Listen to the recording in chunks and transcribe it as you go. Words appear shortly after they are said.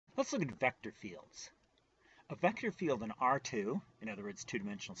Let's look at vector fields. A vector field in R2, in other words,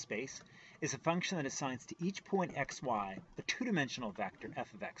 two-dimensional space, is a function that assigns to each point xy a two-dimensional vector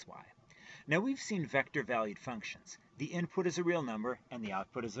f of xy. Now we've seen vector-valued functions. The input is a real number and the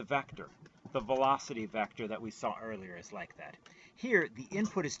output is a vector. The velocity vector that we saw earlier is like that. Here, the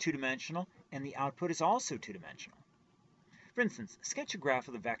input is two-dimensional and the output is also two-dimensional. For instance, sketch a graph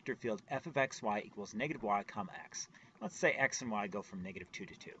of the vector field f of xy equals negative y comma x. Let's say x and y go from negative 2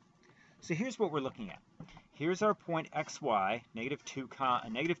 to 2. So here's what we're looking at. Here's our point xy, negative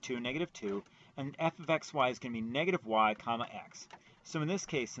 2, negative 2, and f of xy is going to be negative y comma x. So in this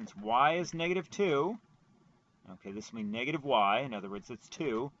case, since y is negative 2, okay, this will be negative y, in other words, it's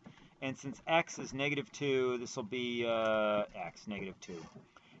 2. And since x is negative 2, this will be x, negative 2.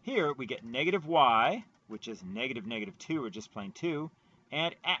 Here we get negative y, which is negative 2, or just plain 2,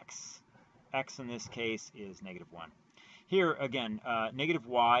 and x. X in this case is negative 1. Here, again, negative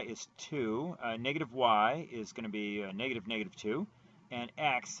y is 2. Negative y is going to be negative 2. And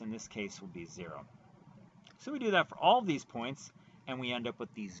x, in this case, will be 0. So we do that for all of these points, and we end up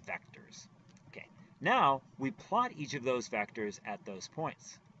with these vectors. Okay, now we plot each of those vectors at those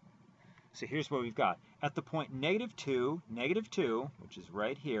points. So here's what we've got. At the point negative 2, which is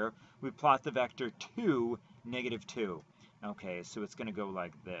right here, we plot the vector 2, negative 2. Okay, so it's going to go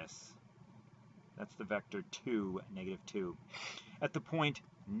like this. That's the vector 2, negative 2. At the point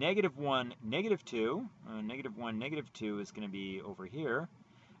negative 1, negative 2, negative 1, negative 2 is going to be over here.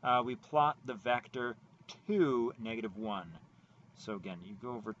 We plot the vector 2, negative 1. So again, you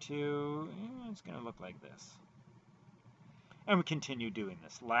go over 2, it's going to look like this. And we continue doing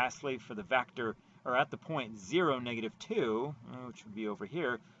this. Lastly, for the vector, or at the point 0, negative 2, which would be over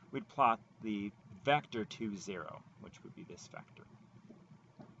here, we'd plot the vector 2, 0, which would be this vector.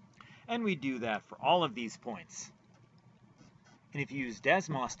 And we do that for all of these points. And if you use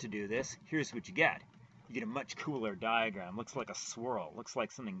Desmos to do this, here's what you get. You get a much cooler diagram. Looks like a swirl. Looks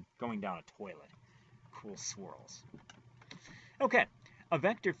like something going down a toilet. Cool swirls. Okay, a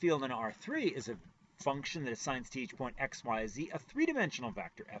vector field in R3 is a function that assigns to each point x, y, z a three-dimensional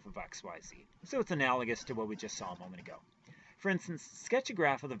vector f of x, y, z. So it's analogous to what we just saw a moment ago. For instance, sketch a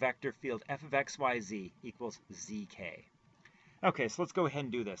graph of the vector field f of x, y, z equals zk. Okay, so let's go ahead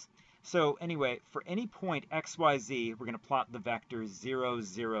and do this. So anyway, for any point x, y, z, we're going to plot the vector 0,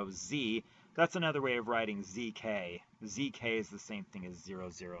 0, z. That's another way of writing zk. Zk is the same thing as 0,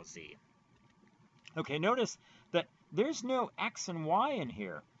 0, z. Okay, notice that there's no x and y in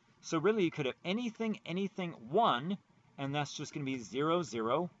here. So really you could have anything, 1, and that's just going to be 0,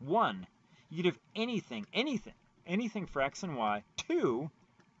 0, 1. You could have anything for x and y, 2,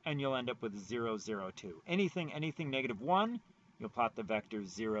 and you'll end up with 0, 0, 2. Anything, negative 1, you'll plot the vector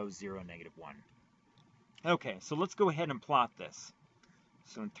 0, 0, negative 1. Okay, so let's go ahead and plot this.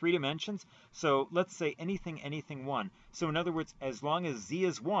 So in 3 dimensions, so let's say anything, 1. So in other words, as long as z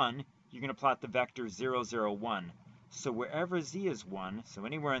is 1, you're going to plot the vector 0, 0, 1. So wherever z is 1, so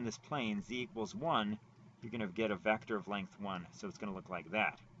anywhere in this plane, z equals 1, you're going to get a vector of length 1. So it's going to look like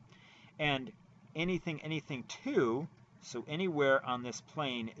that. And anything, 2, so anywhere on this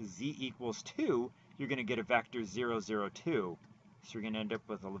plane, z equals 2, you're going to get a vector 0, 0, 2. So you're going to end up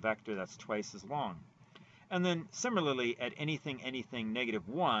with a vector that's twice as long. And then similarly, at anything, negative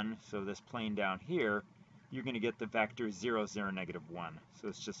 1, so this plane down here, you're going to get the vector 0, 0, negative 1. So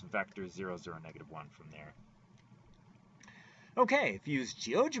it's just vector 0, 0, negative 1 from there. Okay, if you use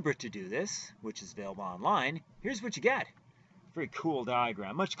GeoGebra to do this, which is available online, here's what you get. Very cool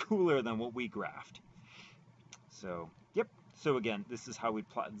diagram, much cooler than what we graphed. So, yep. So again, this is how we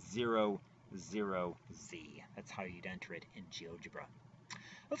plot 0, 0, z. That's how you'd enter it in GeoGebra.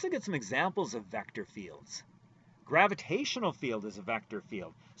 Let's look at some examples of vector fields. Gravitational field is a vector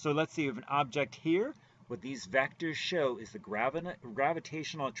field. So let's see, we have an object here. What these vectors show is the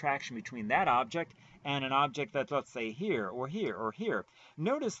gravitational attraction between that object and an object that's, let's say, here, or here, or here.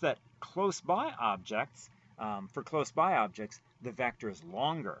 Notice that close by objects, for close by objects, the vector is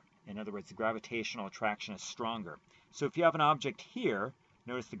longer. In other words, the gravitational attraction is stronger. So if you have an object here,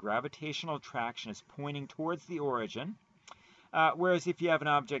 notice the gravitational attraction is pointing towards the origin. Whereas if you have an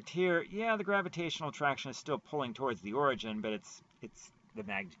object here, yeah, the gravitational attraction is still pulling towards the origin, but the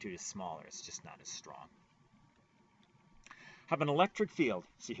magnitude is smaller. It's just not as strong. Have an electric field.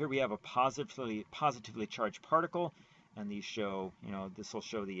 So here we have a positively charged particle, and these show, this will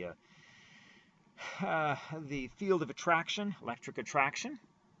show the field of attraction, electric attraction.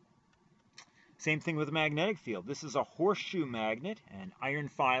 Same thing with a magnetic field. This is a horseshoe magnet and iron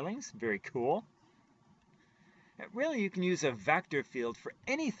filings. Very cool. Really, you can use a vector field for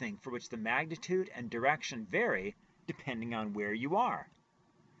anything for which the magnitude and direction vary depending on where you are.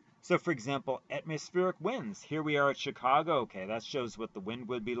 So for example, atmospheric winds. Here we are at Chicago. Okay, that shows what the wind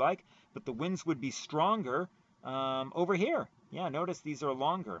would be like, but the winds would be stronger over here. Yeah, notice these are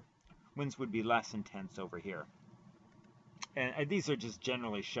longer. Winds would be less intense over here. And these are just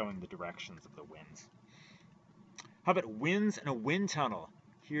generally showing the directions of the winds. How about winds in a wind tunnel?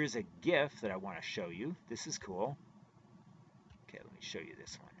 Here's a GIF that I want to show you. This is cool. Okay, let me show you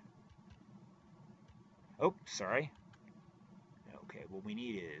this one. Oh, sorry. Okay, what we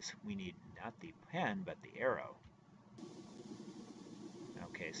need not the pen, but the arrow.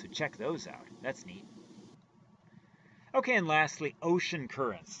 Okay, so check those out. That's neat. Okay, and lastly, ocean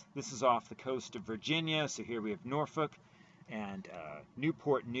currents. This is off the coast of Virginia, so here we have Norfolk and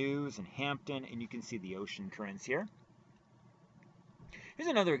Newport News and Hampton, and you can see the ocean currents here. Here's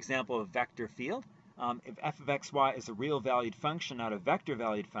another example of a vector field. If f of xy is a real valued function, not a vector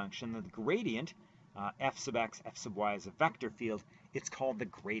valued function, then the gradient, f sub x, f sub y is a vector field. It's called the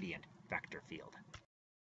gradient vector field.